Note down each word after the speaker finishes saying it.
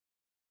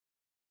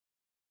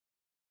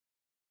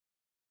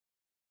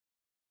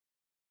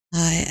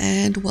Hi,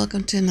 and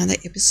welcome to another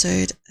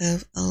episode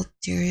of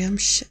Alterium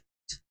Shift.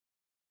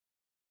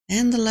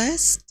 And the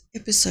last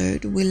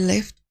episode, we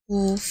left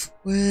off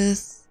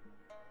with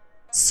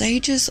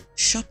Sage's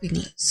shopping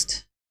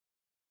list.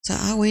 So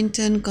I went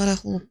and got a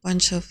whole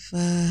bunch of,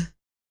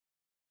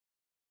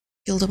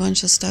 killed a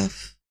bunch of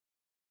stuff,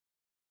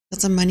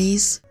 got some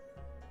monies,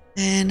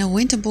 and I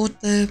went and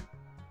bought what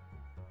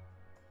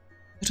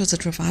was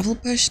it, revival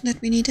potion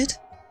that we needed.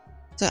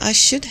 So I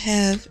should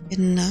have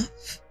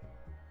enough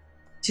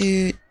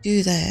to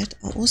do that.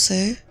 I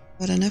also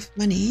got enough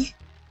money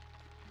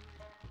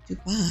to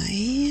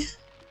buy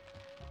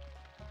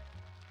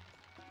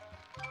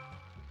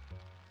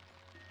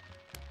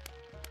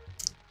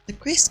the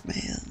quest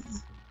mail.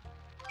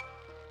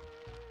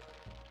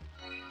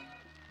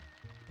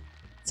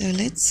 So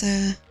let's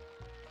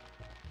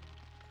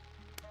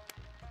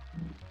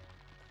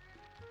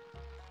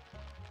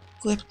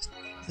equip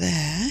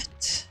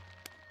that.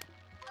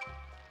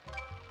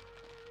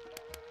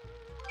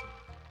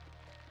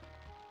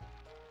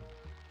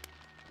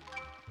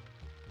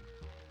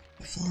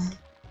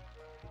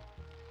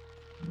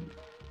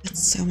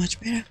 That's so much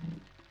better.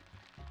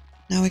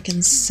 Now we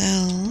can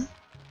sell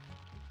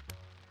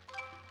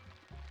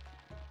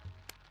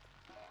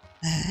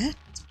that.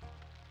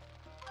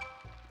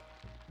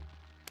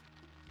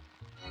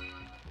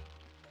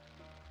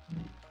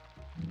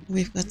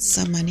 We've got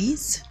some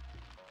monies.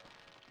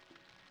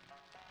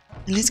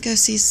 And let's go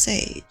see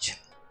Sage.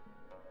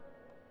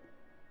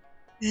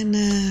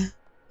 And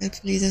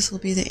hopefully this will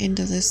be the end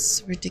of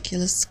this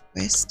ridiculous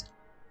quest.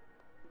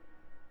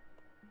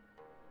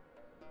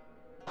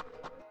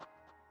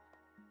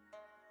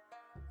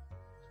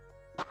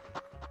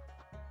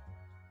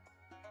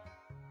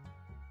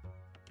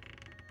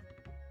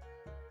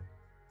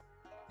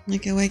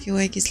 Okay, wakey,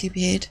 wakey,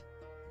 sleepyhead.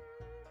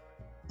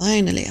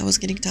 Finally, I was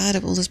getting tired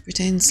of all this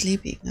pretend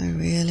sleeping. No,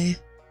 really.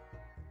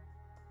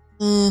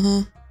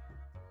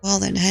 Well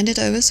then, hand it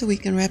over so we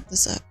can wrap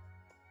this up.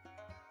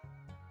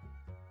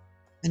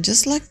 And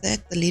just like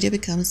that, the leader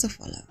becomes the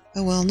follower.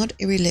 Oh well, not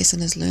every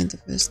lesson is learned the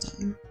first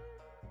time.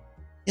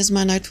 Here's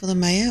my note for the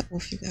mayor.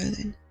 Off you go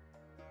then.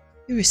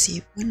 You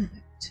receive one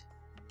note.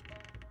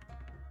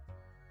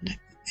 And I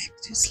go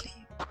back to sleep.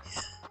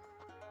 Yeah.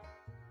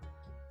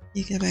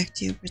 You go back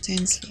to your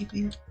pretend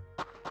sleeping.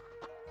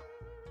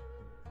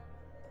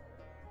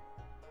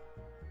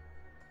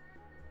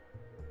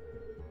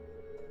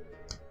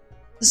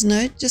 This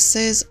note just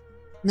says,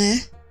 meh.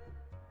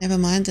 Never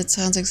mind, that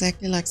sounds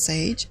exactly like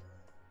Sage.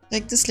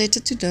 Take this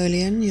letter to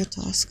Dolian. Your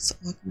tasks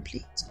are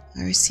complete.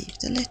 I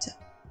received a letter.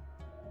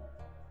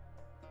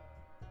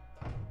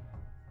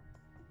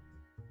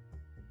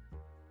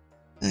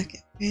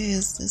 Okay, where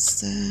is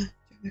this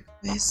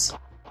place?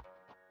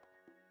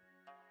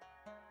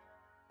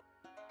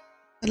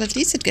 Well, at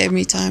least it gave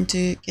me time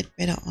to get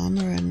better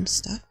armor and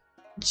stuff.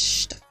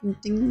 And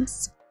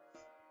things.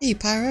 Hey,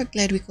 Pyro,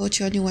 glad we caught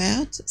you on your way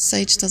out.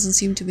 Sage doesn't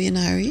seem to be in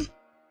a hurry.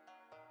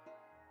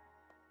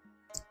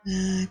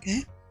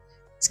 Okay.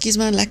 Excuse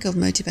my lack of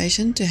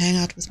motivation to hang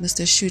out with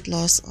Mr. Shoot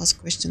Last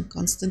Ask Question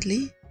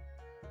constantly.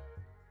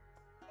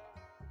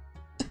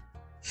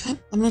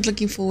 I'm not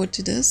looking forward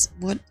to this.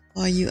 What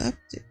are you up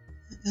to?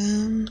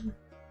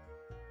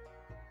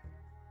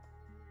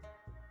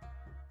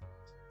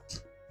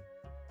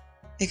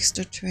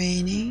 Extra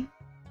training.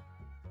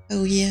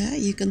 Oh yeah,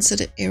 you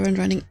consider Aaron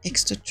running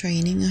extra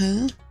training,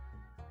 huh?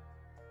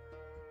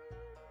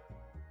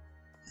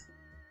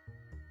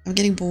 I'm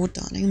getting bored,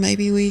 darling.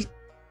 Maybe we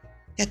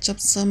catch up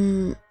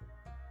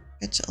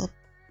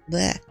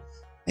there.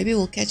 Maybe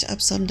we'll catch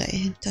up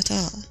someday.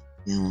 Ta-ta.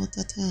 Yeah, well,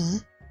 ta-ta.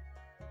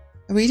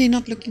 I'm really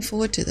not looking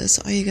forward to this.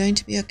 Are you going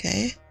to be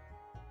okay?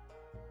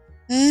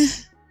 Well,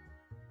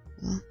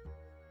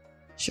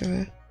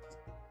 sure.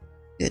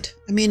 Good.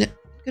 I mean, it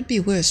could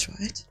be worse,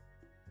 right?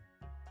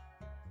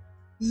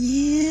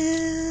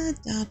 Yeah,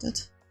 doubt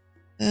it.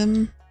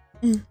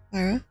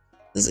 Pyra,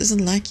 this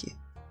isn't like you.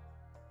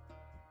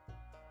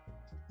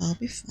 I'll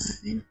be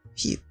fine.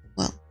 Phew.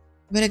 Well,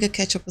 I better go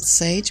catch up with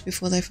Sage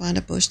before they find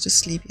a bush to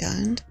sleep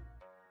behind.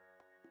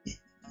 Yeah.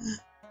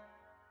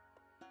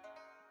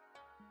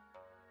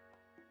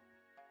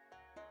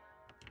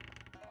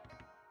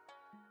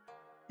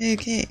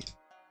 Okay.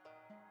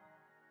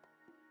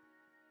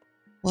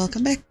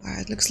 Welcome back,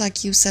 Pyra. It looks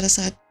like you've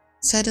satisfied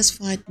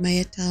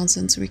Mayor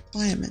Townsend's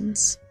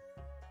requirements.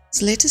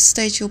 His letter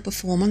states your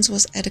performance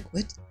was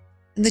adequate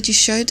and that you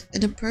showed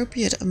an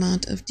appropriate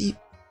amount of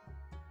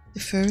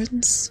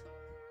deference.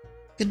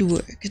 Good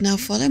work. Now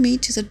follow me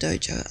to the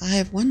dojo. I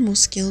have one more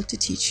skill to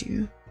teach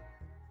you.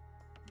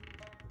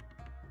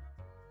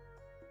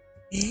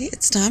 Okay,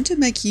 it's time to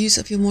make use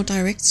of your more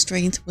direct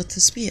strength with the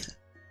spear.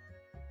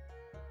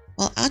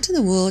 While out in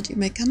the world, you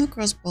may come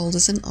across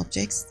boulders and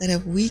objects that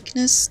have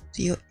weakness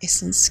to your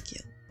essence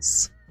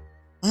skills.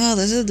 Ah,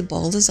 those are the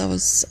boulders I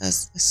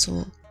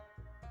saw.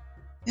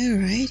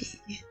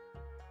 Alrighty.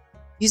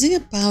 Using a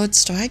powered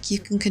strike, you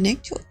can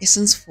connect your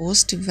essence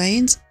force to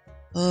veins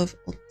of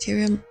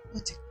Alterium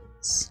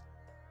particles.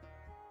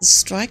 The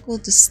strike will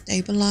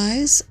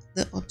destabilize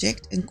the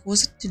object and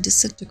cause it to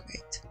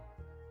disintegrate.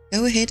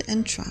 Go ahead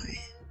and try.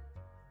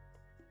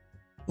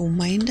 Don't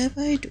mind if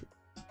I do.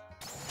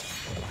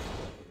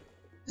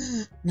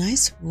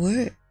 Nice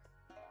work.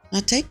 Now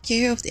take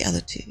care of the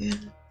other two.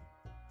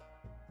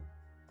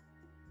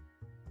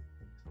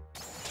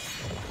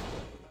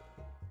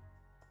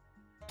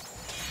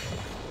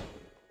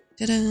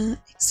 Ta-da!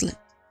 Excellent.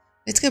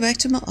 Let's go back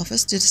to my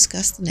office to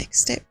discuss the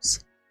next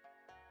steps.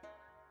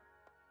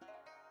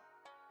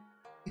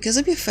 Because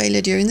of your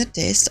failure during the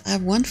test, I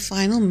have one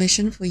final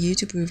mission for you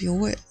to prove your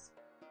worth.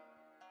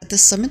 At the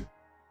Somerton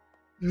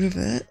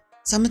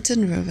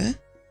River,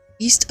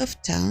 east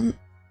of town,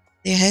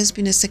 there has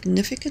been a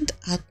significant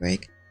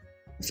outbreak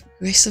of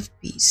aggressive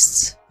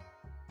beasts.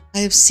 I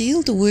have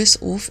sealed the worst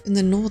off in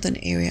the northern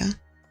area.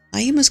 Now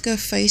you must go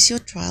face your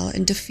trial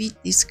and defeat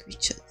these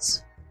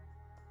creatures.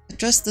 I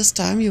trust this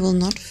time you will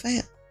not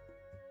fail.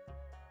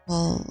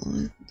 Well,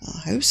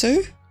 I hope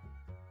so.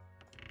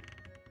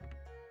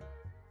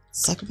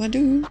 Suck if I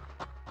do.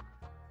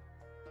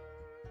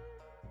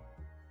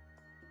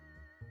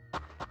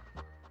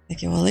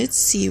 Okay, well, let's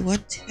see.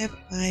 What have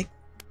I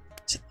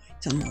got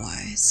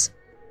item-wise?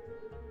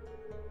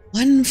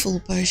 One full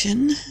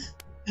potion.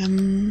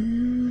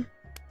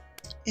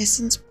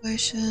 Essence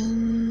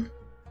potion.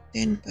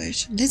 10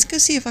 potion. Let's go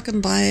see if I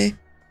can buy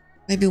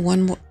maybe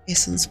one more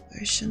essence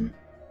potion.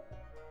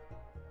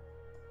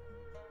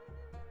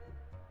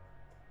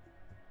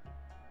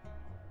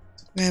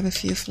 Grab a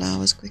few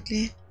flowers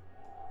quickly.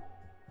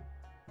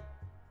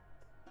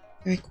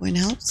 Every coin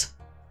helps.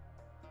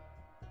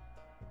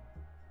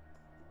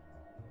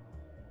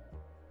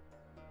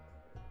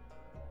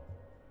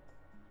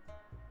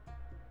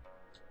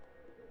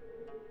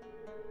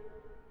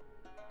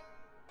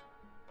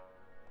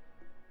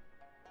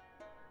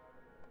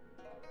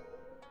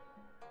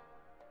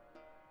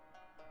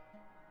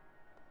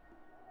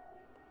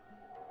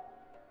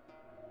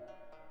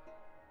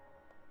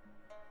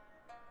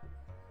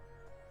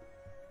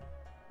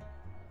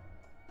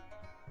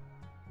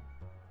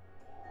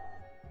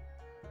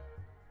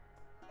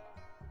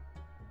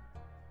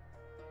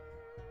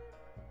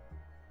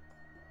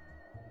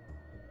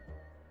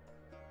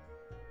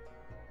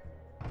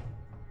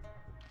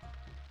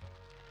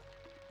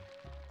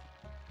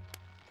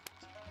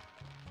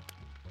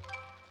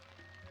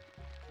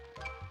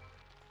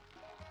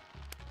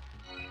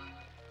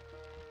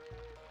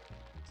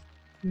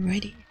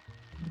 Ready.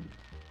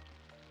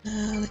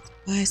 Let's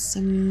buy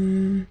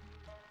some.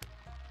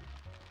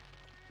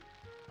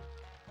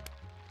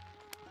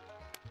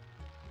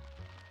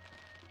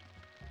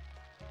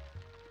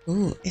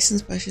 Oh,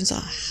 essence potions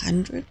are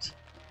 100.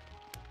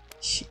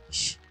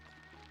 Sheesh.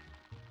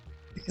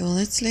 Okay, well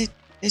let's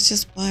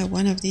just buy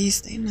one of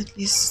these then, at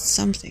least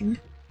something.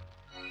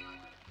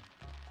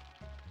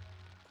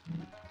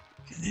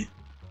 Okay.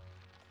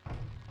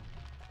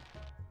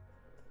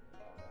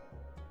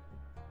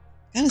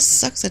 Kind of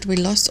sucks that we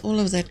lost all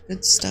of that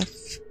good stuff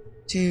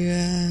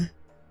to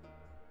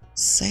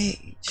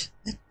Sage.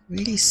 That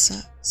really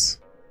sucks.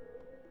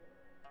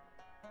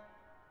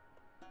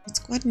 It's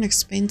quite an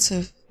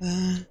expensive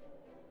and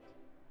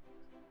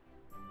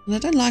I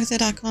don't like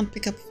that I can't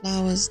pick up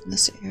flowers in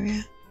this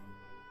area.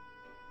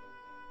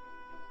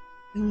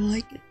 I don't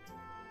like it.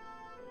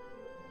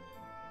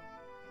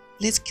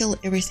 Let's kill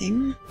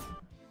everything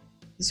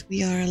because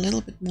we are a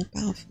little bit more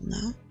powerful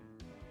now.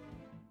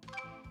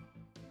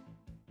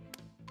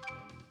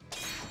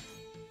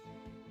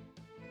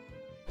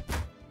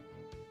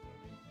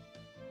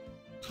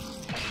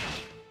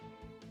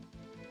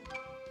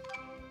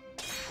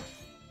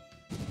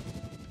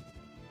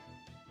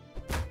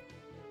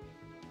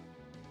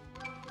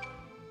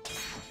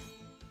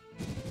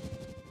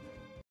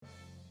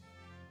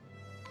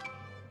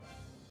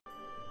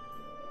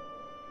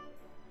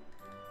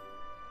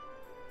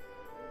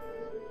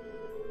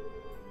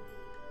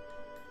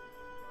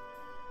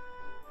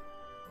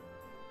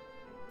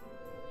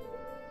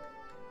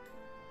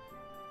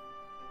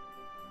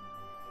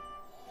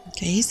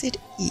 Okay, he said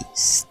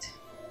east.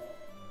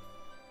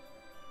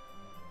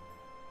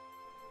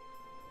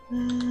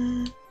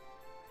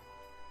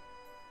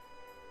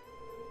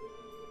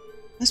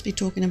 Must be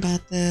talking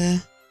about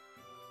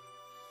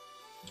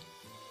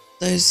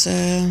those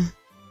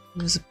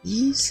what was it,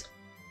 bees?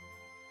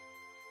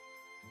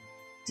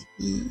 The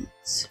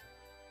bees.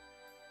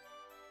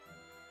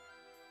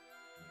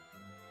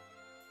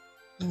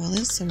 Oh, well,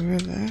 there's the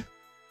river.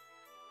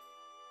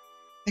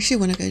 Actually,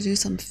 want to go do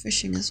some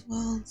fishing as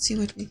well. See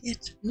what we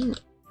get. Ooh,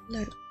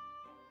 hello.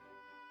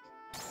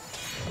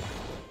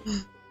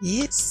 Oh,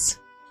 yes.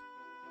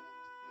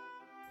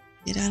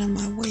 Get out of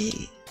my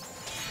way.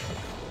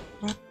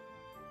 What?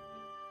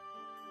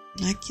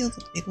 Can I kill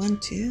the big one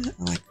too?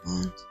 Oh, I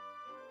can't.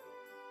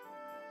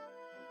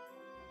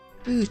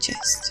 Ooh,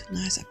 chest.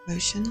 Nice, a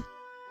potion.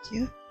 Thank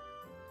you.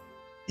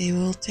 They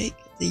will take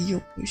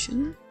your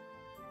potion.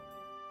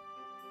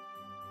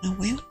 Now,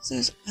 where was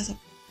those other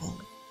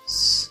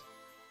balls?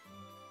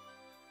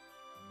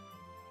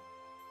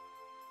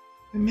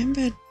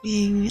 Remember it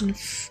being in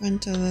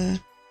front of a...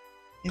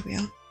 There we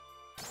are.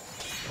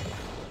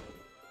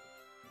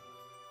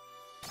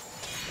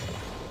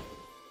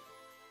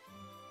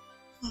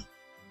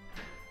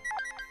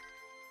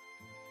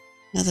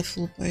 Another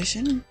full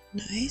potion.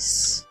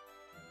 Nice.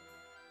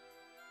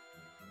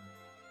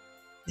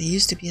 There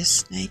used to be a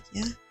snake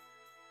here.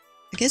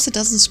 I guess it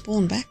doesn't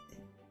spawn back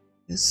then.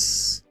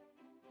 Because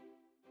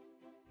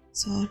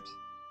it's hard.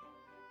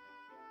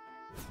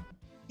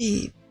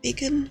 Hey,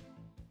 bacon.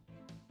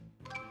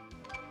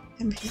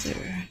 Come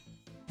hither.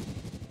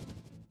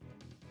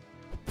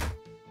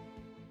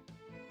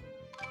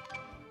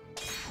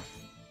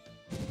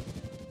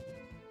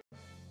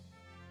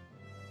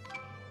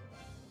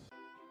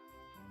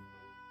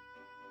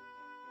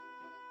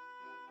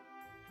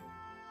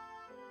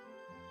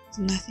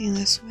 There's nothing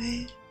this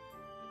way.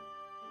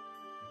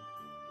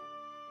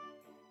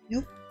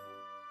 Nope.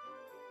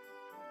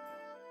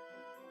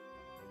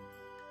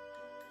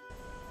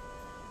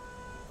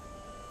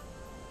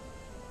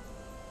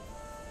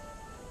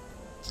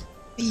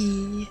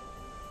 Bee.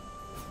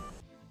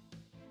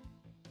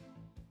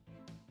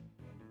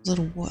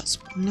 Little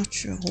wasp. I'm not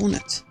sure.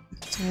 Hornet.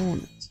 If it's a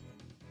hornet.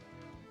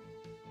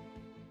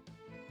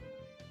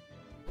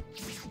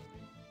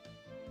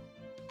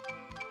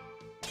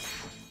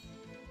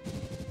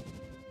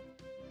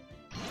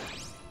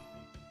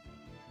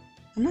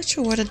 I'm not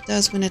sure what it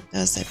does when it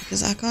does that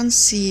because I can't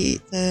see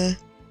their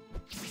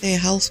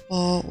health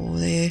bar or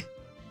their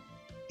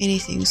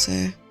anything, so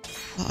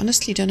I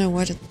honestly don't know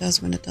what it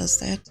does when it does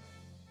that.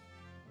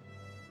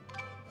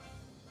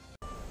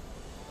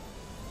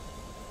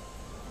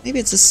 Maybe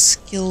it's a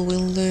skill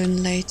we'll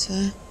learn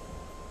later.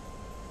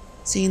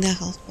 Seeing their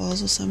health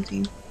bars or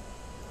something.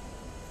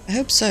 I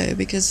hope so,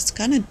 because it's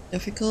kind of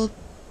difficult.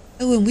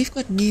 Oh, and we've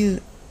got new...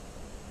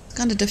 It's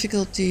kind of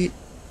difficult to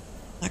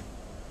like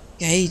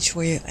gauge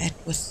where you're at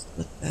with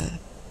the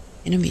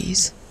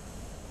enemies.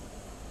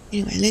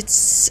 Anyway,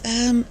 let's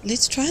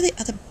try the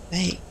other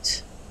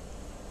bait.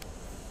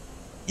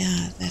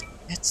 Yeah,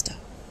 that stuff.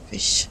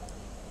 Fish.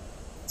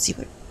 Let's see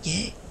what we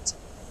get.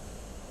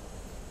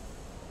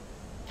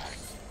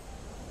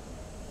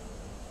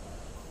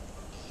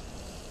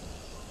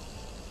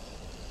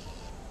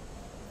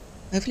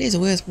 Hopefully it's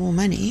worth more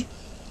money.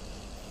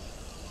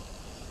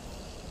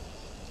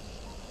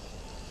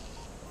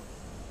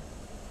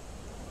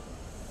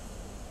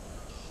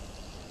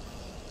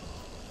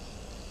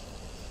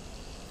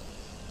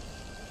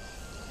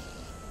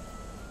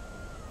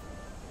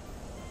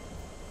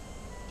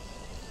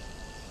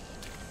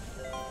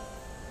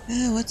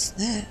 Oh, what's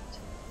that?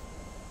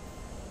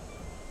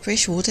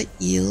 Freshwater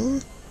eel.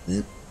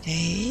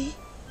 Okay.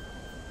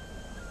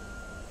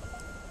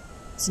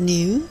 It's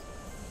new,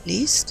 at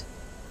least.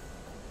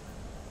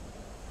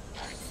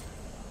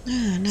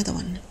 Ah, another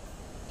one.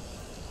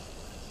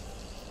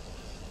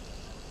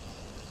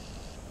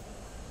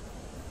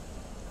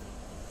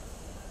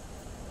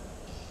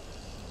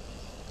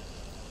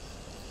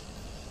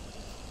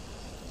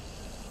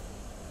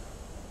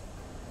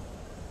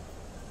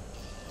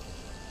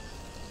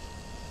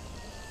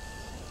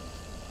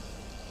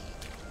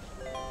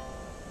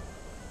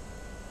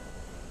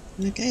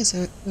 Okay,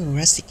 so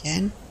rusty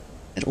can.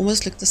 It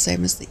almost looked the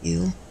same as the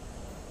eel.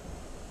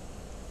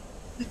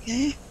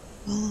 Okay,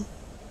 well,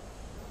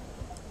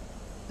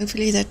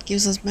 hopefully that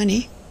gives us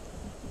money.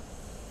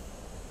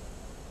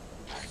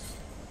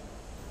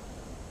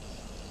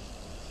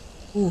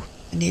 Ooh,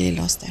 I nearly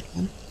lost that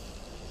one.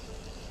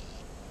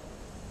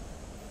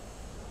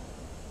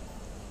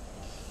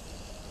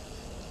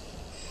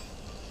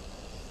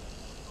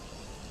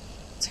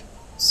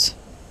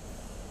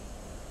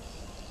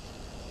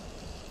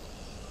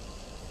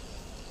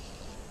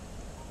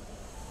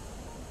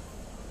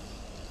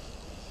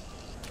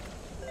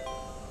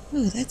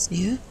 Oh, that's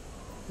new.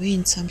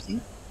 Green something.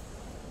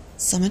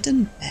 Summit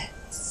and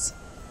bats.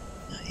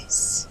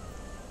 Nice.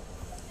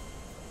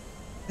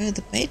 Oh,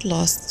 the bait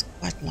lasts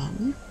quite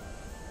long.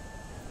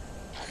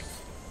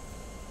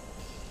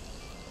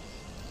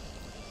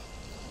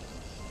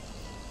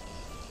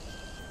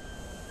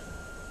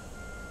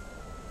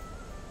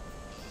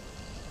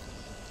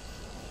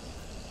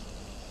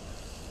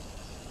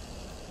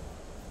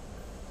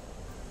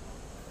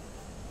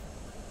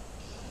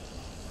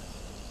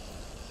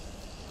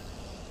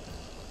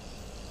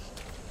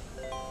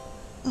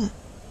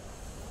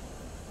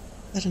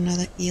 Got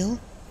another eel.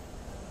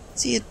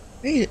 See,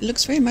 it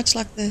looks very much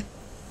like the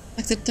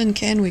tin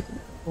can we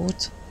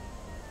bought.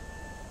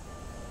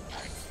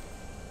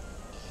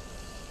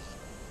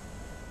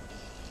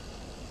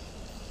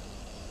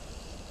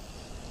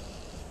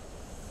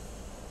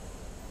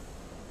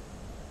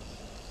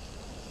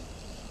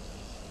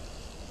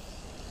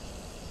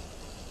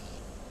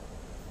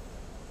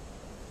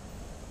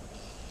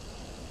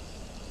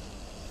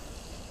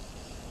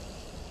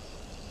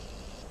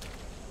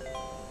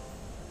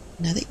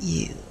 Another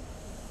eel.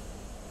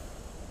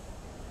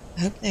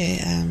 I hope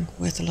they're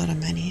worth a lot of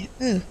money.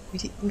 Oh,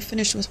 we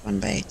finished with one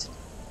bait.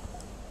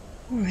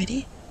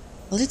 Alrighty.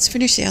 Well, let's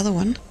finish the other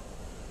one.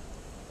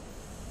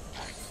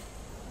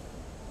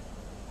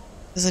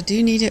 Because I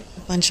do need a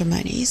bunch of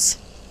monies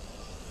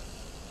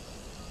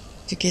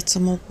to get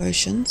some more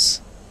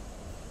potions.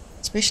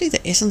 Especially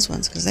the essence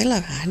ones, because they're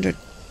like 100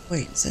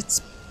 coins.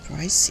 That's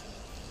pricey.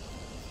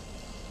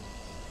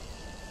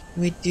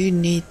 We do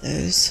need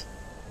those.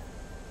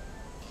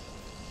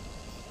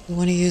 We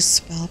want to use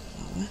spell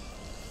power.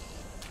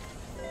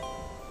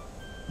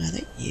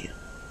 Another eel.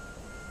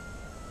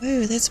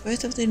 Oh, that's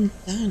both of them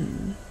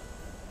done.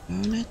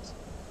 Darn it.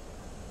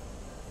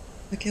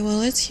 Okay, well,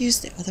 let's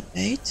use the other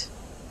bait.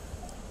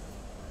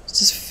 Let's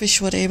just fish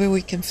whatever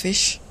we can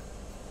fish.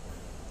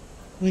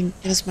 We can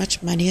get as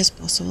much money as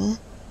possible.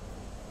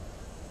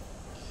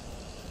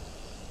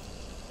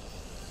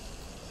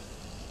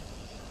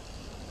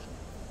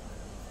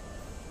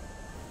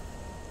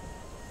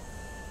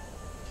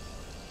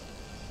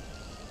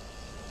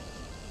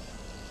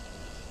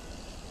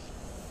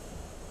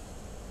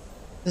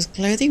 Because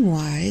clothing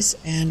wise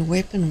and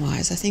weapon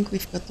wise, I think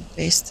we've got the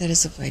best that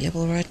is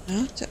available right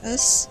now to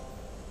us.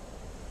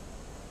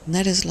 And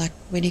that is like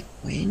 20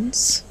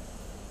 coins.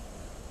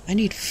 I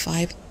need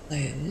 5 of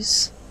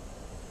those.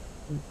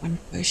 And 1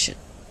 potion.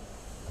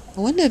 I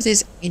wonder if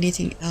there's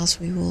anything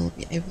else we will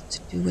be able to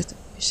do with the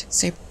fish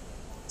except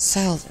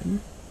sell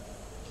them.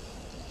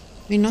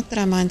 I mean, not that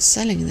I mind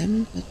selling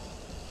them, but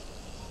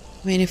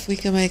I mean, if we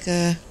can make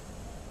a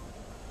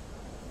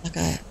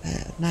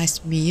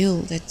nice meal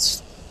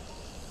that's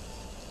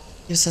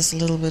gives us a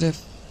little bit of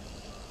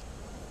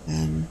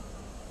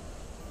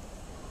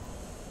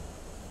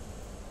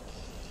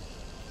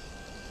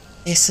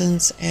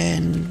essence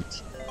and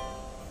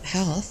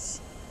health.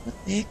 What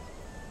the heck?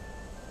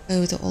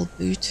 Oh, the old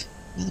boot.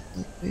 Another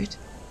old boot.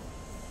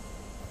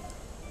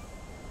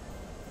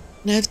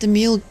 Now, if the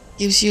meal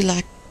gives you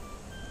like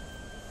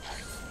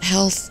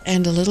health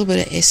and a little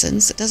bit of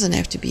essence, it doesn't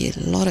have to be a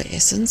lot of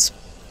essence,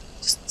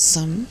 just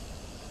some.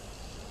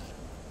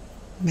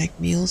 Make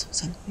meals or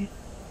something.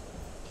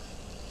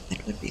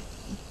 That would be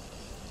cool.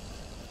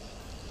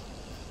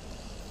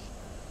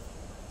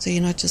 So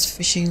you're not just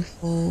fishing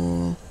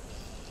for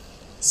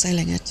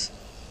selling it.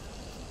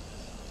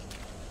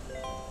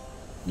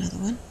 Another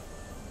one.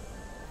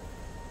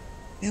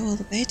 Yeah, well,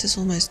 the bait is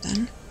almost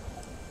done.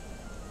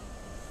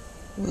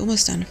 We're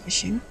almost done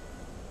fishing.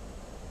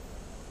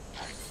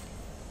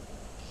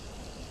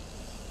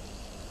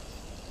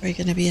 Probably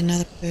going to be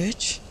another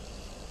perch.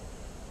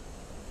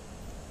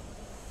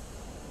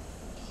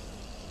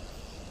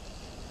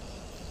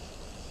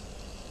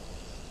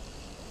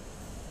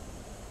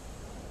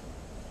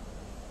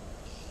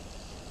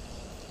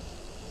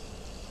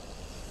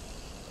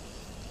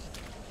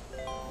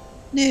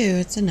 No,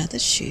 it's another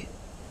shoe.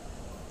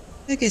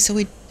 Okay, so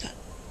we're done.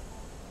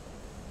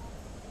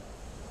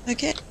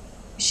 Okay,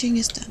 fishing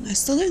is done. I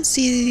still don't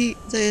see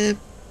the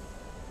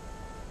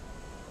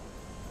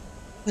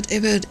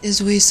whatever it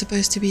is we're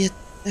supposed to be at.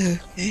 Oh,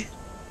 okay.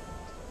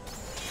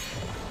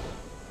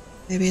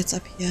 Maybe it's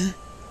up here.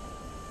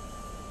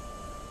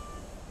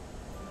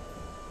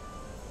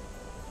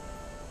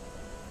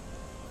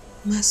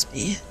 Must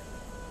be.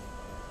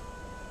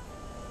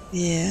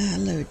 Yeah,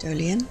 hello,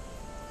 Dolian.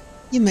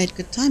 You made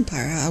good time,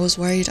 Pyra. I was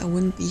worried I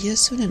wouldn't be here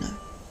soon enough.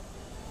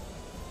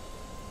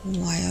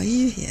 Why are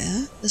you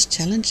here? This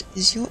challenge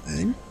is your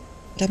own,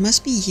 but I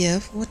must be here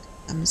for what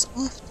comes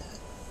after.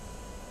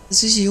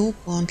 This is your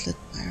gauntlet,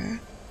 Pyra.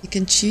 You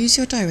can choose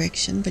your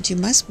direction, but you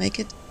must make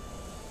it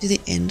to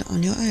the end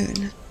on your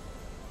own.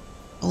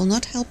 I will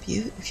not help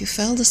you. If you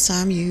fail this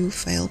time, you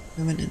fail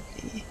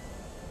permanently.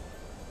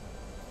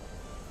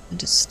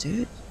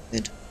 Understood.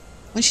 Good.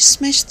 Once you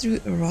smash through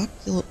a rock,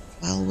 your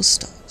trial will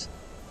start.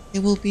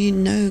 There will be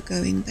no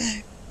going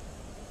back.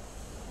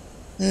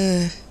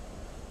 Good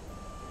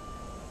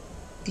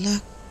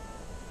luck.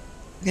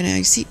 Okay, now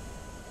you see,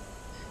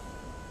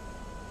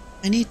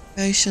 I need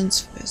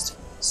potions first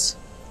for this.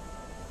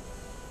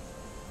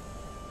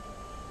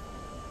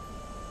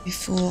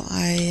 Before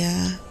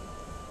I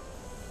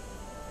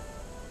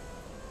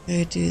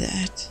go do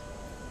that.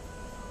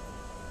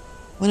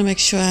 I want to make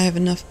sure I have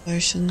enough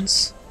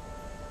potions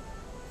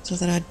so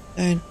that I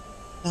don't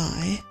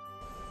die.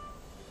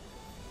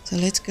 So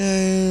let's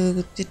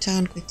go to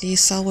town quickly,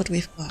 sell what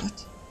we've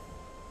got.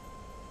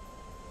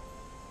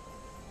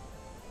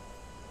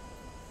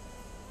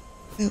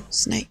 Oh,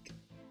 snake.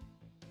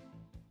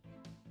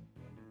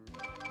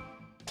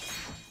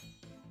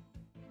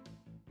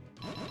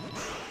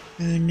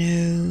 Oh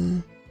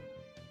no.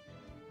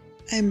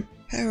 I'm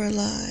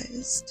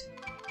paralyzed.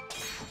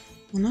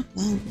 Well, not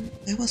long.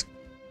 That was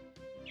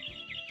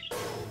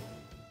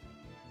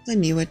a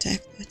new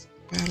attack that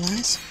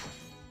paralyzed.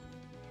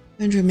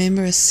 Don't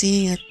remember us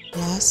seeing it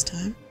last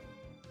time.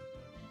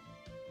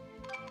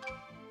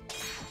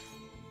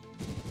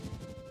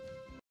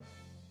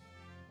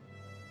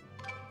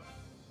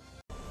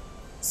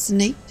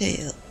 Snake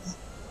tail.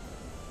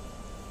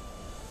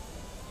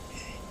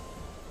 Okay.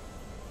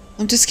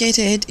 I'm too scared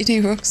to hit any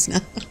rocks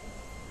now.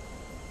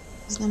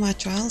 Because now my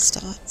trial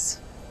starts.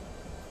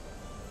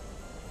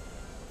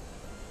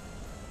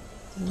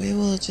 So we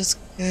will just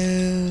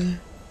go.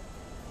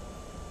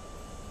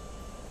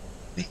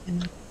 We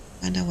can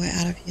find our way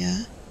out of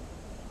here.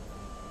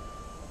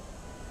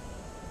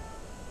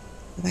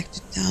 Go back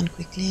to town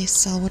quickly,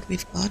 sell what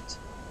we've got.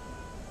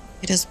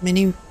 Get as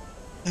many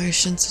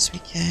potions as we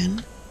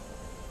can.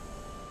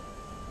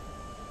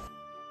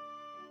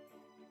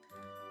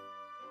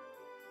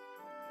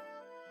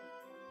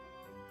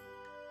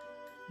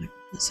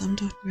 So I'm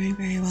not doing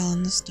very well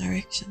in this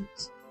direction.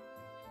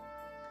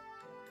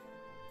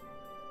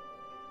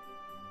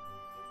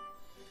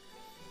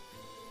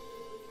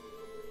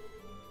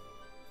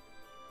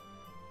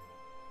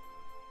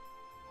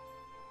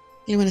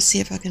 I want to see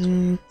if I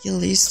can kill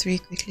these 3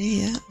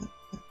 quickly. Yeah,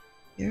 up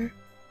here.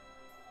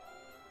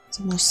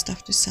 Some more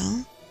stuff to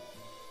sell.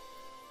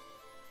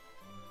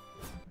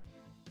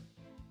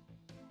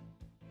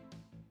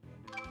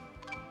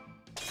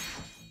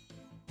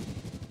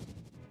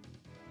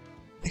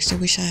 Actually,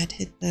 I wish I had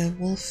hit the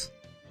wolf.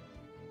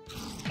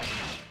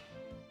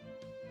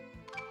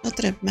 Not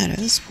that it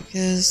matters,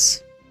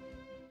 because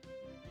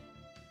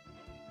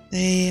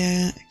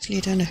they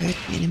actually don't hurt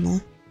me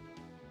anymore.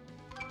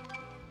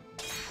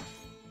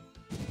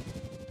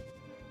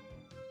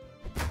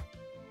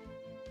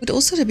 Would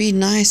also be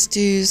nice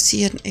to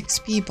see an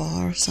XP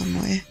bar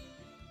somewhere.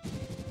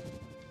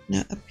 No,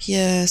 up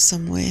here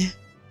somewhere.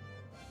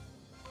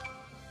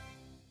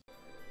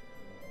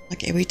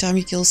 Like every time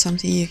you kill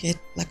something, you get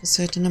like a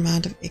certain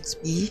amount of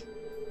XP.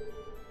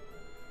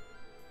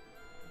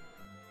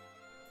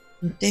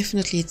 And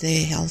definitely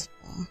their health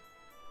bar.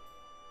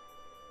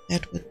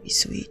 That would be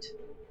sweet.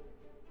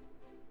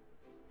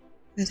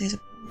 Oh, there's a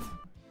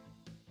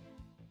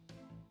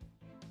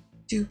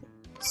 2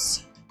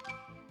 bullets.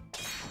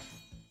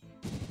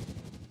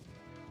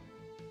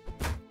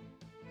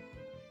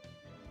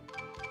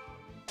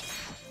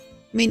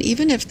 I mean,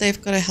 even if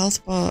they've got a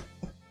health bar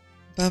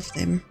above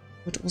them,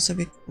 would also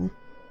be cool.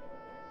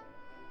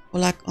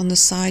 Or like on the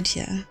side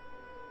here,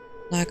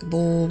 like a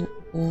ball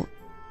or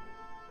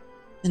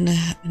in a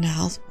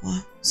health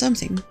bar,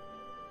 something.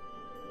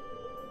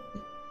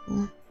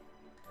 Cool.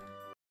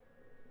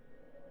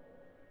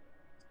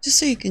 Just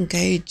so you can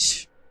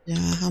gauge, you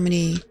know, how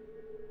many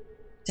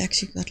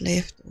attacks you got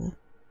left, or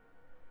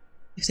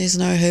if there's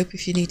no hope,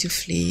 if you need to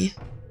flee.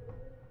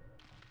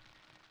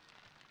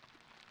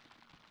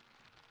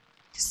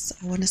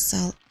 I want to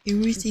sell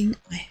everything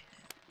I have.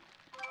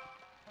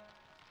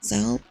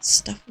 Sell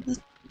stuff in the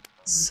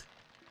things.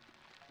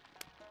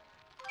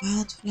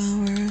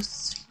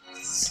 Wildflowers.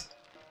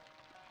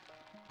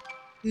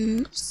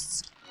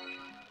 Oops.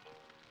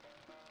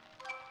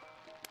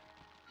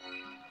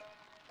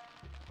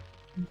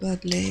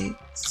 Bug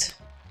legs.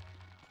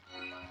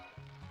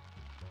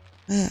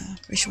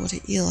 Freshwater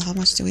eel. How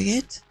much do we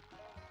get?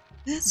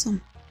 That's not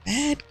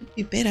bad. Could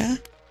be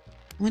better.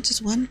 How much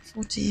is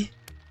 140?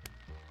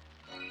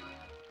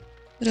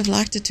 Would have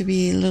liked it to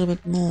be a little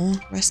bit more.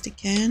 Rusty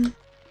can.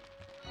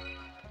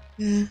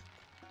 Yeah.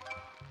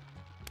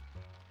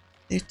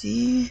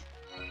 30.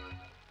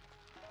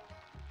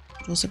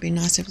 Would also be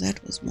nice if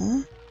that was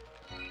more.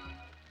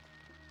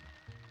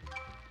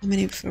 How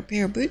many for a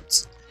pair of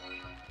boots?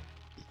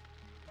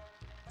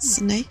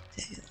 Snake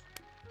tail.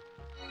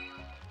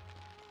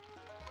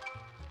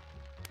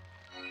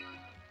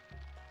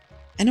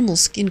 Animal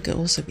skin could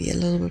also be a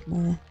little bit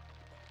more.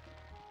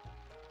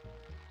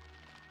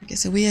 Okay,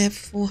 so we have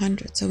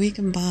 400, so we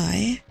can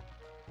buy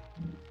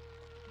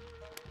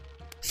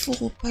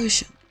 4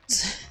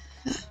 potions.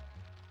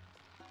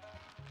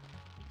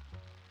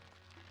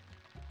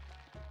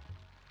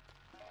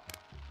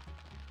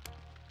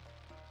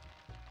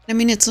 I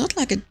mean, it's not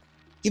like it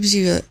gives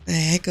you a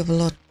heck of a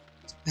lot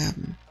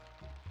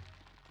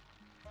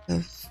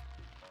of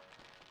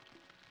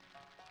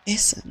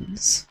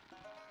essence.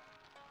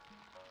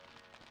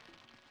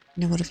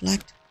 I would have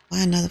liked to buy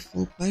another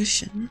full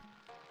potion.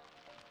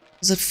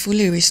 Because it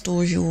fully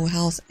restores your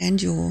health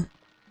and your...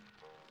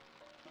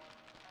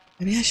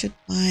 Maybe I should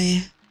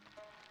buy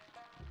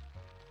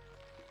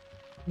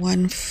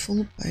 1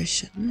 full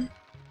potion.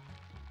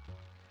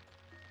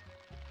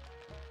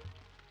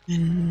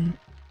 And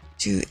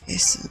 2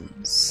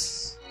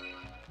 essence.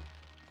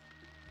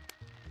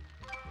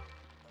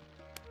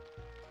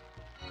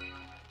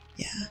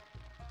 Yeah.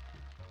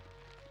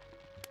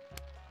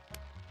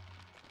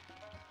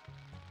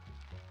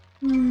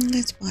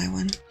 Let's buy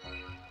 1.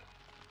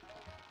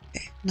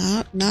 Okay,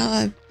 now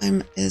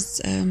I'm as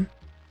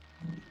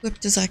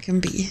equipped as I can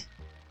be.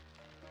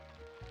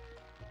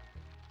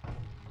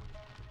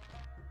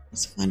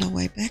 Let's find our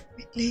way back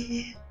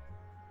quickly.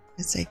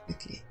 Let's say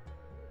quickly.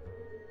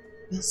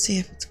 We'll see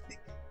if it's quick.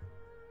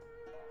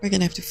 We're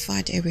gonna have to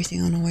fight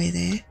everything on our way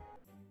there.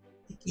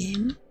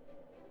 Again.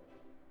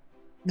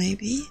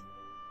 Maybe.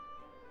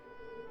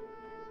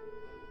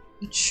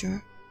 Not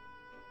sure.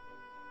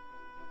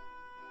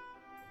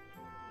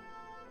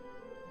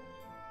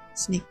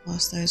 Sneak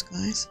past those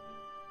guys.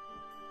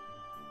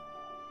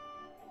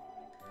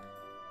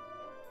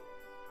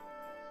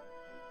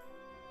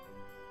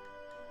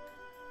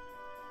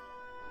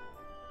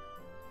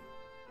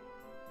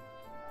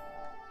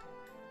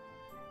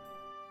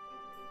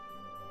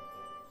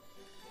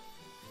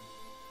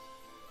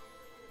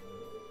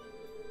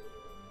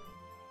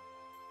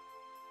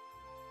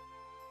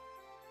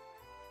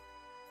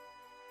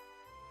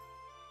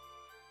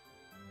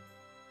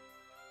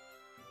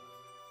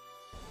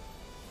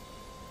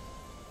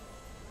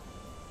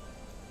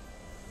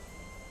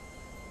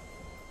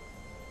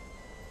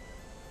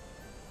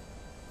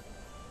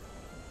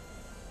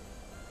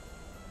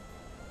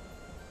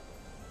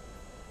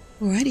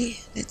 Alrighty,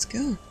 let's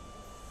go.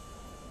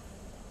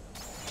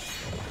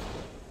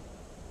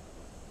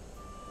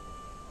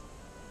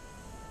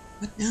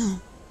 What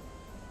now?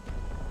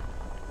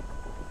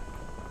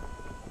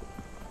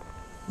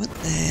 What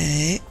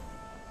the?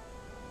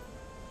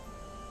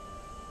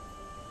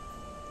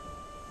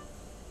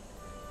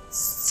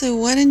 So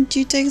why didn't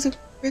you take the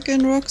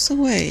frickin' rocks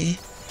away?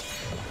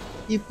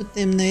 You put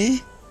them there.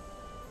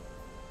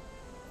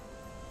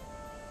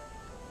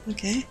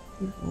 Okay,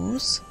 good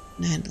horse.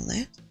 Can handle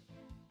that.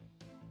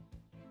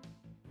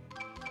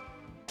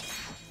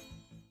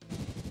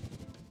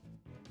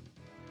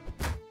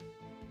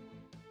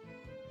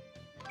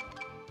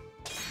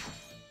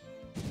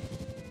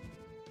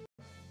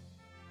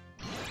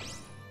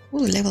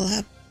 Ooh, level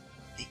up.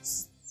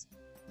 Nice.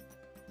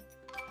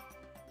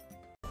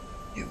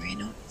 Very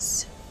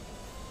nice.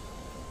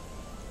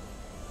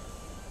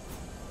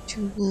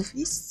 2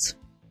 wolfies.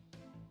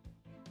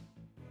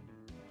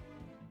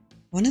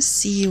 I want to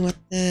see what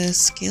the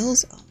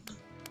skills are.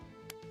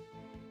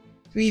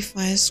 3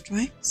 fire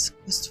strikes,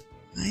 cost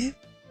 5.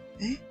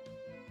 Okay.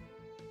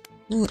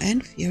 Ooh,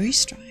 and fury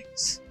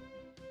strikes.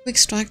 Quick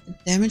strike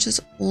that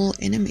damages all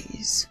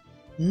enemies.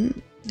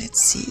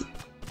 Let's see.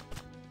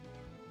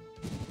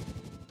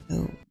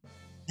 Oh,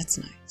 that's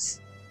nice.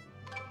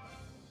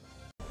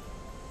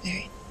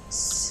 Very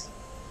nice.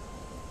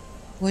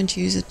 Won't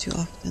use it too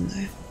often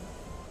though.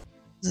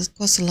 It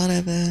costs a lot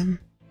of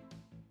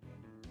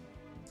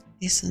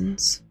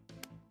essence.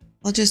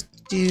 I'll just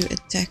do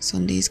attacks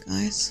on these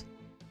guys.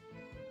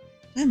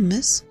 Did I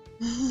miss?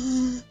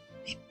 I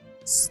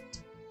missed.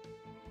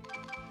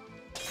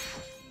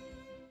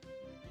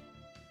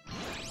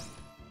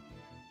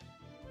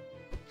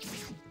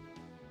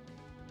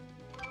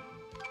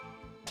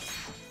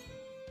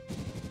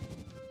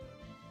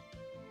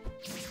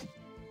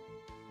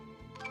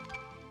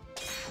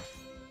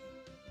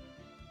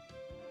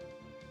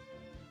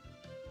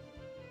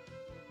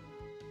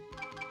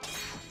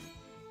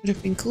 Would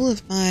have been cool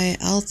if my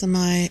health and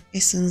my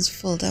essence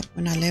filled up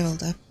when I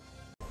leveled up.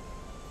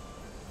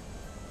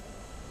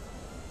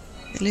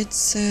 Okay,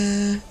 let's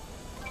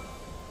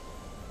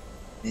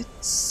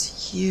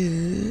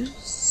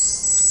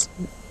use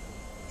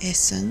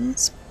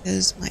essence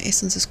because my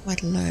essence is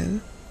quite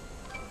low.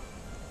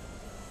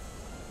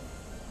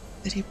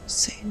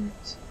 30%.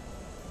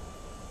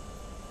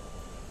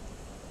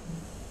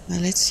 Now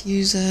let's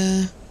use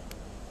a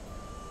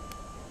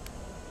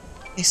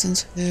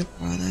essence herb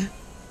rather.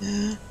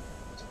 Yeah,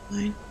 it's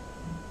fine.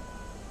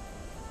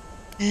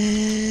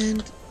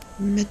 And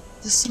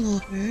medicinal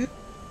herb.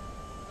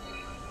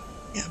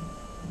 Yeah,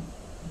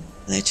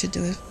 that should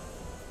do it.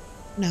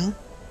 No.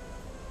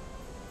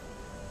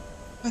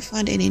 If I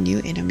find any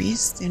new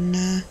enemies, then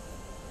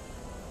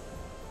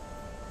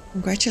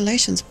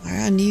congratulations,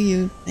 Pyra. I knew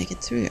you'd make it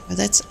through. Oh,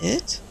 that's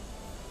it?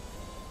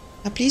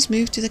 Now please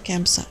move to the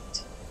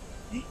campsite.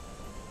 Okay.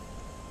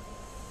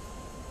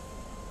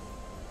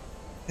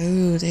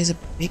 Oh, there's a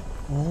big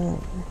wall.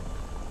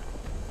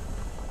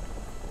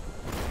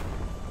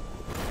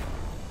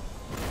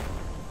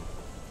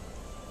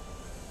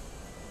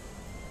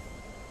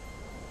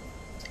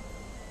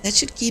 That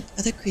should keep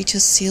other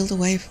creatures sealed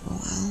away for a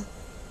while.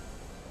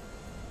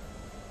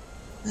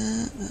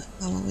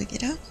 How will we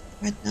get out?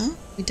 Right now?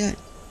 We don't.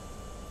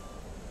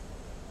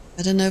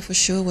 I don't know for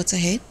sure what's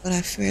ahead, but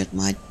I fear it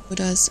might put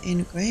us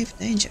in grave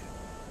danger.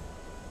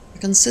 I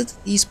consider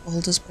these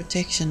boulders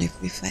protection if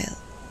we fail.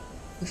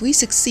 If we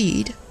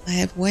succeed, I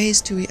have ways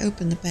to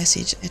reopen the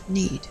passage at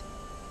need.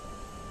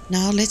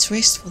 Now let's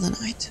rest for the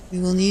night. We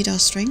will need our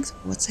strength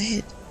for what's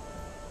ahead.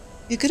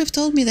 You could have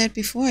told me that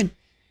before I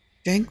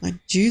drank my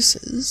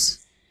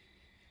juices.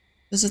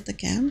 Visit the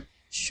camp?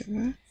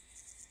 Sure.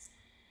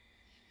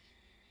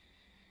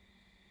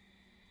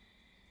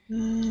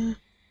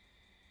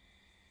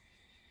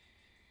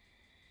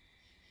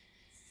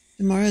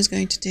 Tomorrow is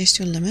going to test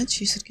your limits.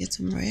 You should get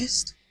some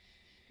rest.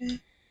 Okay.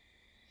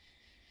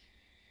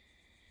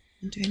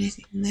 Don't do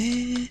anything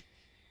there.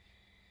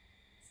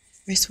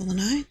 Rest for the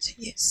night?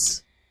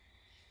 Yes.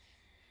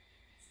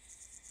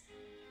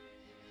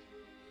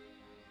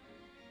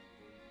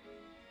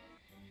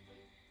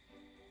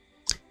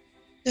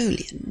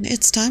 Dolian,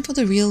 it's time for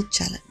the real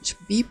challenge.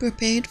 Be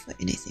prepared for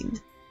anything.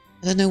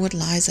 I don't know what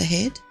lies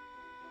ahead.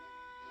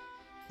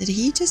 Did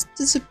he just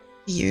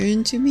disappear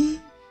into me?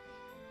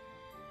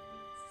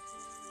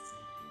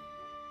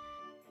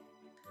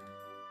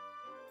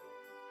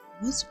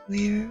 That was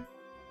weird.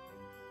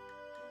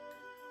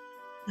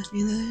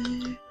 Nothing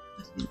there.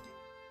 Nothing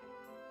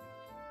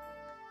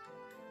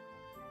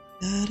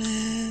there.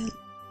 Gotta...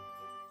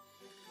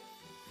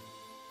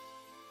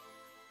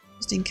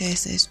 Just in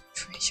case there's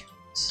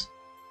treasures.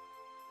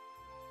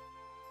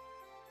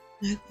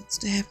 No, it's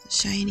to have the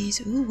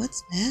shinies. Ooh,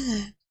 what's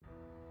that?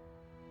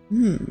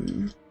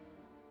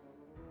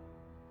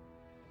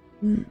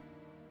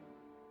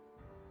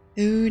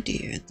 Oh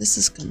dear, this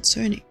is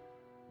concerning.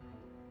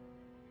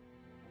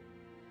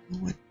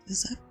 What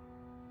is that?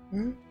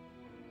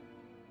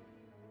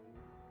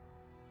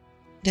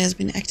 It has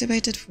been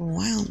activated for a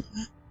while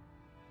now.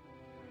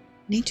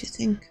 I need to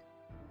think.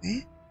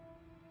 Okay.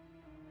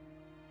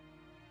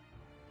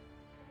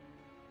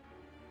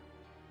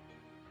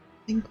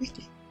 Think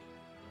quickly.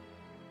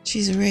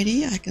 She's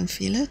ready, I can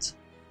feel it.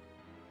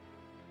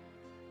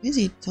 Who's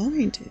he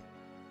talking to?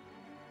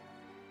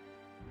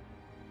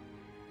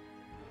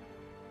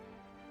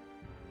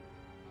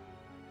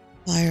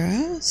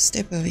 Lyra,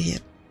 step over here.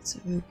 So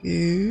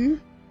go.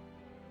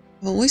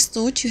 I always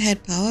thought you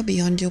had power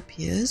beyond your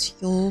peers.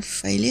 Your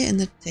failure in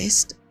the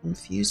test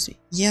confused me.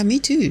 Yeah, me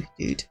too,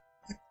 dude.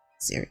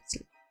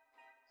 Seriously.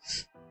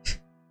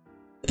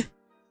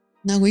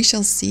 Now we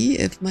shall see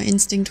if my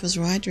instinct was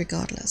right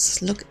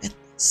regardless. Look at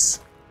this.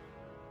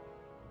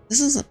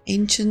 This is an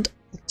ancient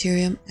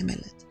Alterium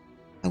amulet.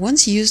 I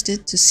once used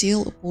it to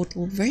seal a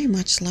portal very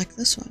much like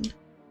this one.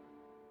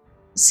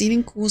 The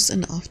sealing caused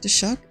an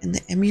aftershock and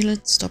the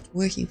amulet stopped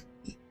working for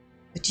me.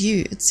 But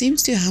you, it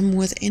seems to hum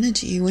with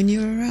energy when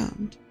you're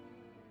around.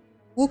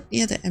 Walk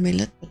near the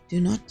amulet but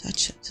do not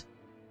touch it.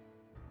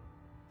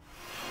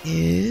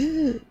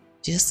 Oh,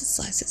 just as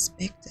I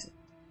suspected.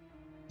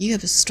 You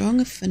have a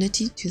strong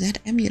affinity to that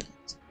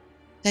amulet.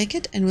 Take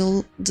it and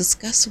we'll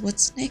discuss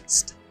what's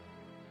next.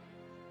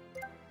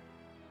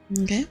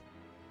 Okay.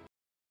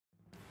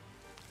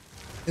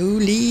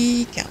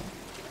 Holy cow.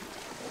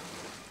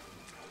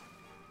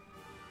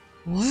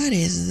 What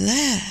is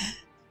that?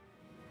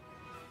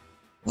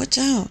 Watch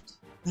out.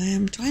 I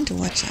am trying to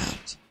watch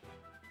out.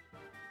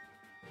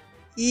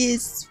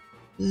 He's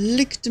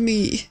licked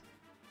me.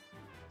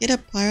 Get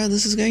up, Pyro.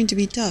 This is going to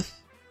be tough.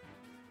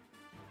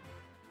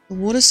 The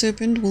water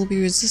serpent will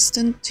be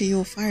resistant to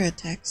your fire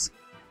attacks.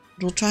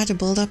 It will try to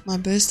build up my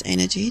burst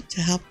energy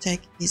to help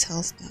take his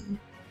health down.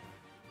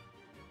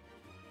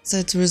 So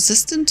it's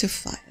resistant to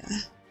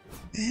fire.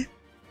 Okay.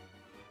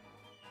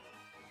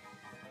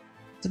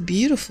 It's a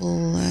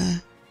beautiful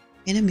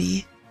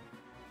enemy.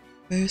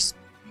 Burst.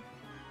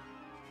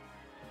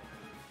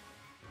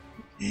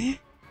 Okay.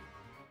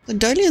 The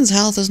Dolian's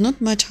health is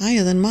not much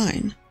higher than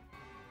mine.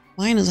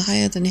 Mine is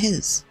higher than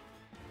his.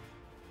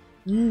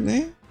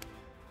 Okay.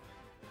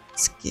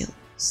 Skill.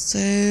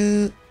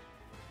 So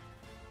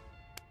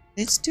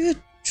let's do a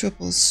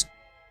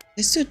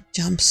let's do a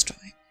jump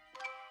strike.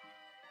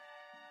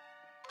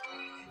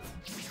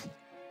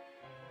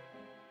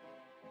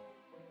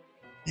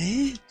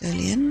 Okay,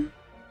 Dolian.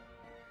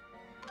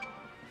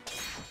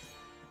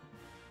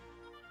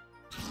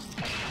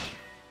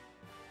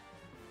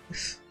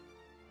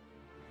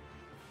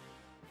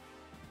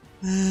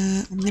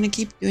 I'm gonna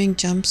keep doing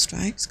jump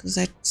strikes because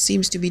that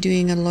seems to be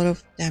doing a lot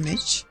of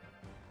damage.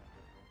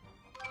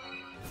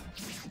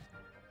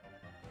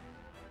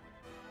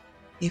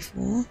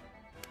 E4.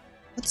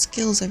 What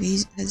skills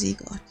has he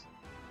got?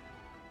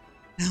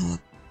 Power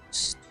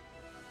boost.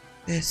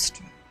 Burst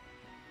strike.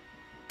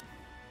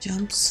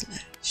 Jump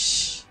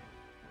slash.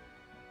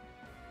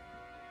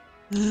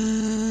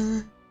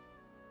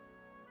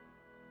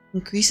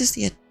 Increases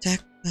the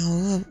attack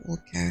power of all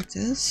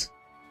characters.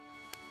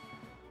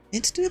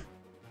 Let's do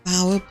a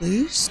power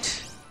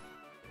boost.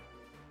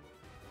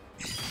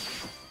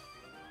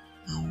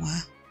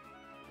 Power.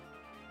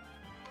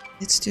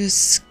 Let's do a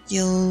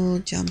skill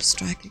jump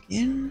strike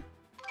again.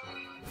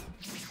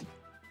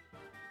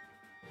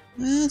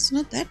 Well, it's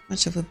not that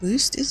much of a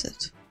boost, is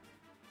it?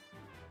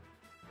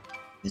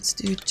 Let's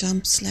do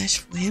jump slash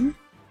for him.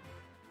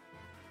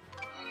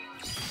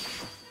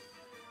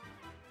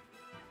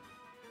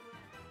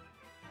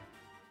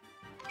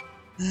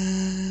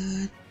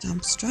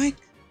 Jump strike.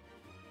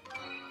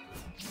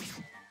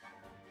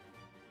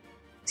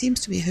 Seems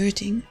to be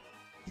hurting.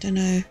 I don't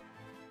know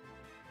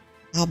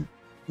how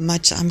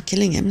much I'm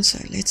killing him,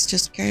 so let's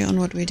just carry on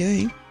what we're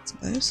doing, I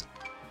suppose.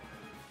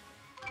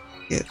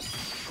 Good.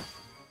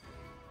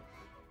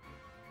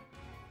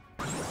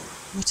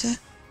 Water.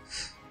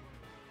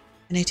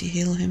 I need to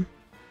heal him.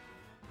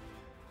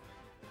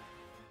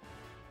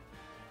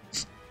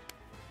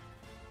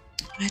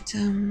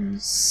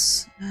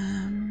 Items.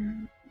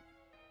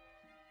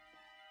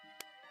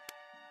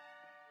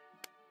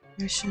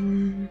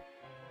 Version.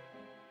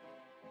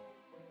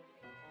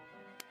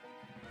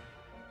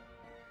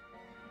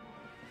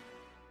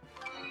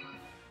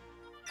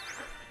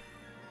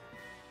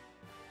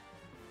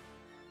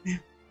 Yeah.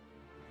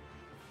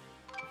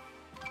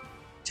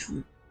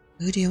 Jump.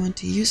 Who do you want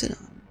to use it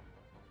on?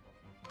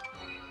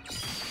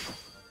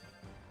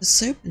 The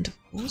serpent,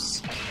 of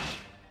course.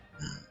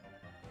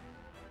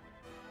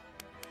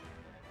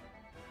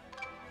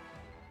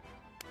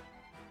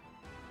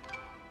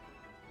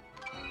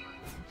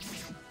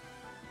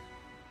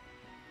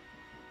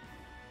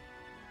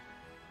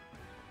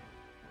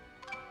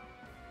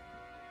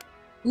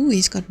 Ooh,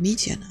 he's got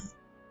meteor now.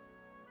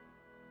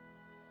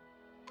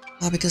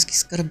 Oh, because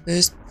he's got a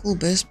burst, full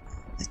burst.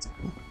 That's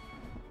cool.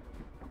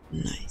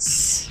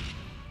 Nice.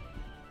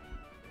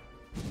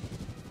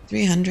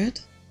 300.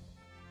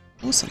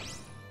 Awesome.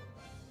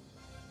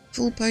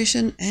 Full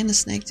potion and a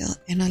snake tail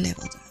and I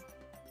leveled up.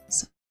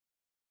 Awesome.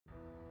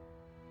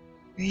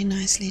 Very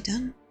nicely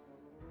done.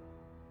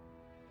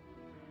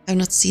 I've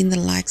not seen the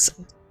likes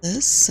of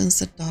this since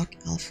the Dark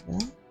Elf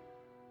War.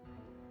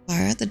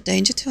 Pyra, the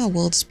danger to our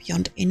world is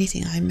beyond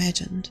anything I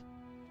imagined.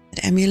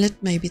 That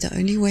amulet may be the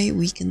only way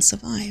we can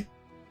survive.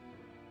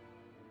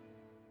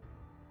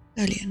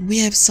 Dolian, we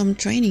have some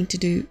training to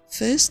do.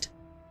 First,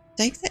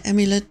 take the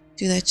amulet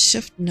to that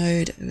shift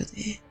node over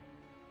there.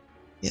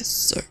 Yes,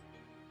 sir.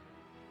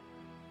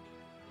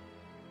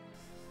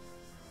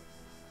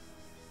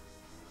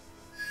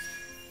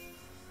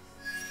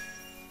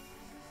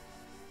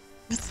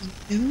 What's it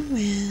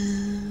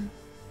doing?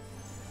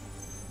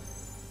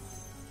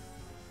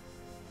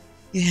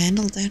 You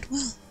handled that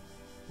well.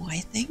 Why,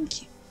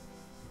 thank you.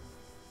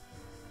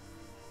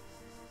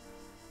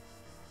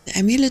 The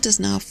amulet is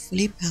now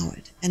fully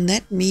powered, and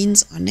that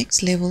means our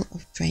next level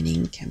of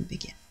training can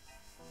begin.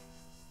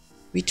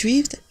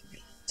 Retrieve the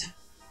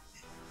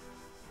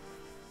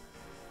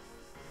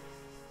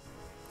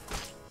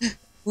amulet.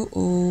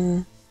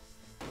 Uh-oh.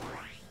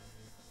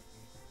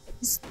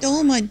 He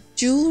stole my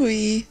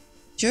jewelry.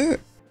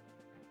 Jerk.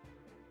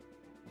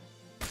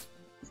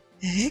 What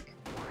the heck?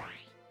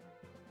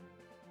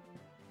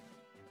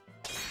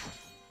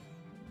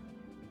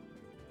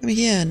 Come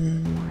here.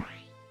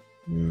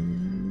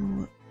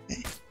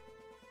 Okay.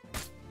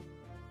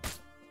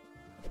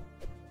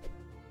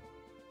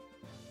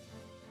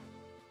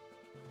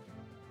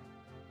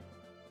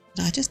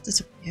 Did I just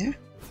disappear?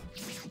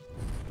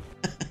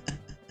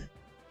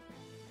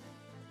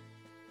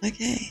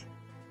 Okay.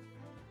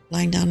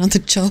 Lying down on the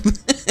job.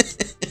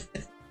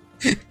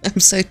 I'm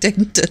so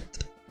tempted.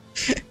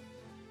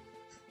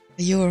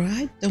 Are you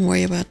alright? Don't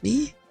worry about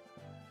me.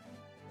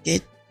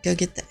 Go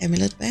get the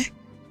amulet back.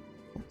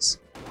 Oops.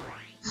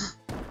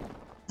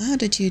 How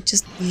did you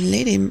just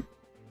let him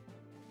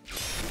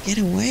get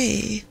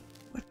away?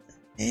 What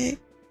the heck?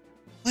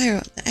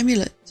 Fire the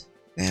amulet.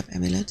 Grab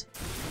amulet.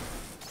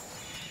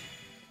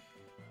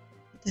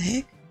 What the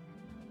heck?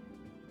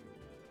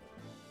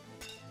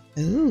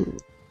 Oh.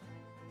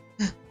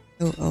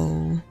 Oh,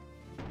 oh.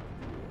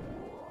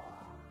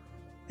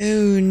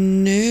 Oh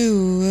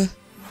no.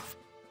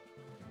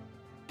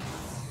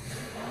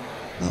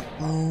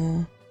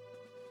 Uh-oh.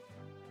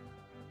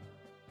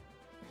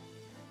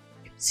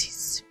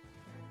 Oopsies.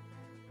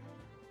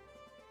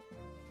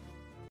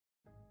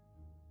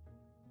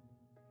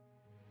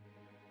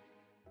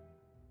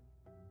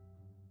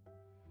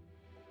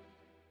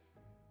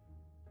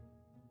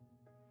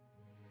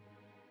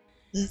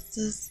 This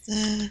is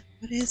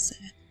what is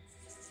it?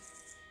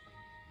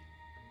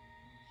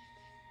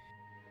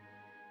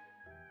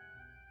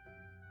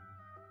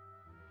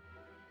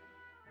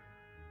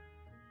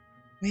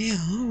 Where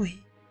are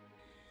we?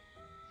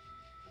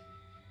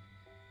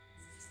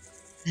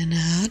 And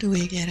how do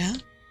we get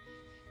out?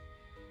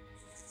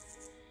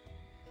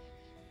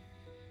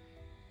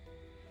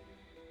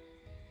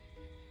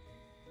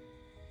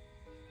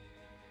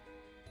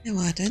 No,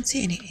 I don't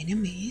see any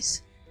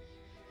enemies.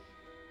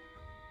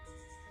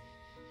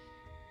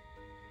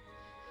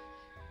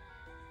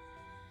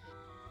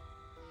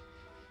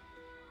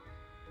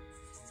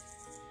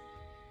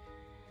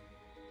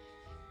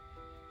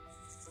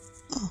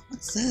 Oh,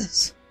 what's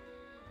this?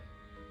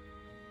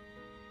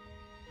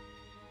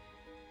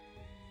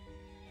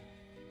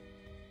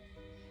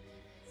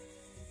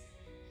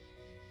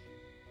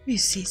 Let me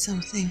see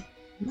something.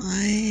 Am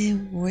I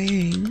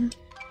wearing?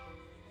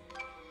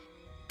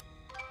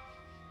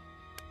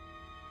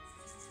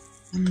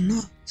 I'm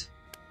not.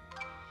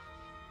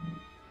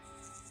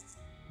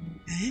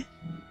 Okay.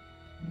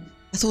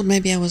 I thought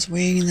maybe I was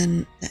wearing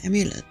the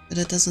amulet, but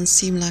it doesn't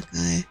seem like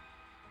I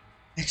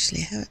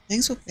actually have it.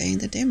 Thanks for playing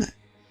the demo.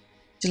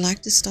 Would you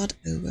like to start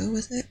over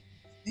with a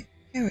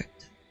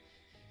character?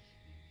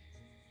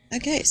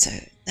 Okay, so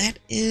that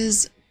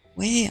is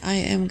where I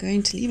am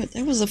going to leave it.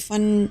 That was a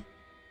fun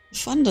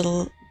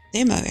little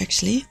demo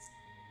actually.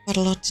 Quite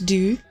a lot to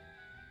do.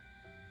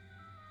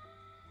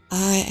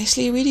 I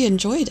actually really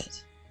enjoyed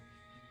it.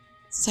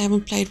 So I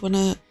haven't played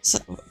a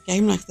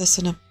game like this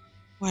in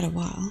quite a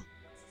while.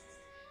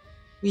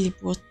 Really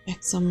brought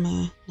back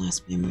some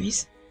nice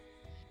memories.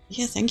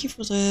 Yeah, thank you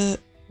for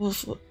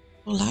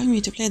allowing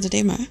me to play the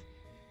demo.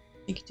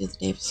 Thank you to the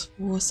devs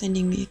for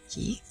sending me a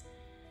key.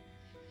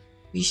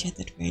 Appreciate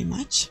that very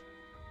much.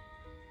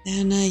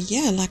 And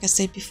yeah, like I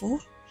said before,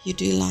 if you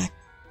do like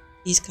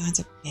these kinds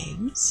of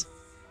games,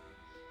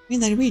 I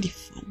mean they're really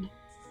fun,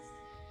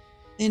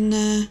 then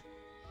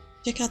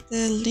check out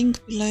the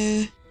link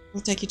below.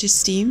 It'll take you to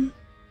Steam,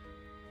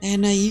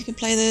 and you can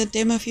play the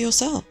demo for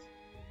yourself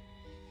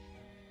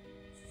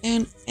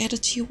and add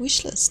it to your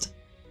wishlist.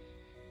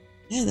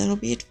 Yeah, that'll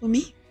be it for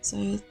me.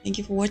 So thank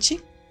you for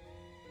watching,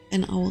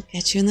 and I will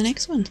catch you in the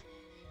next one.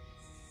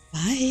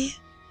 Bye.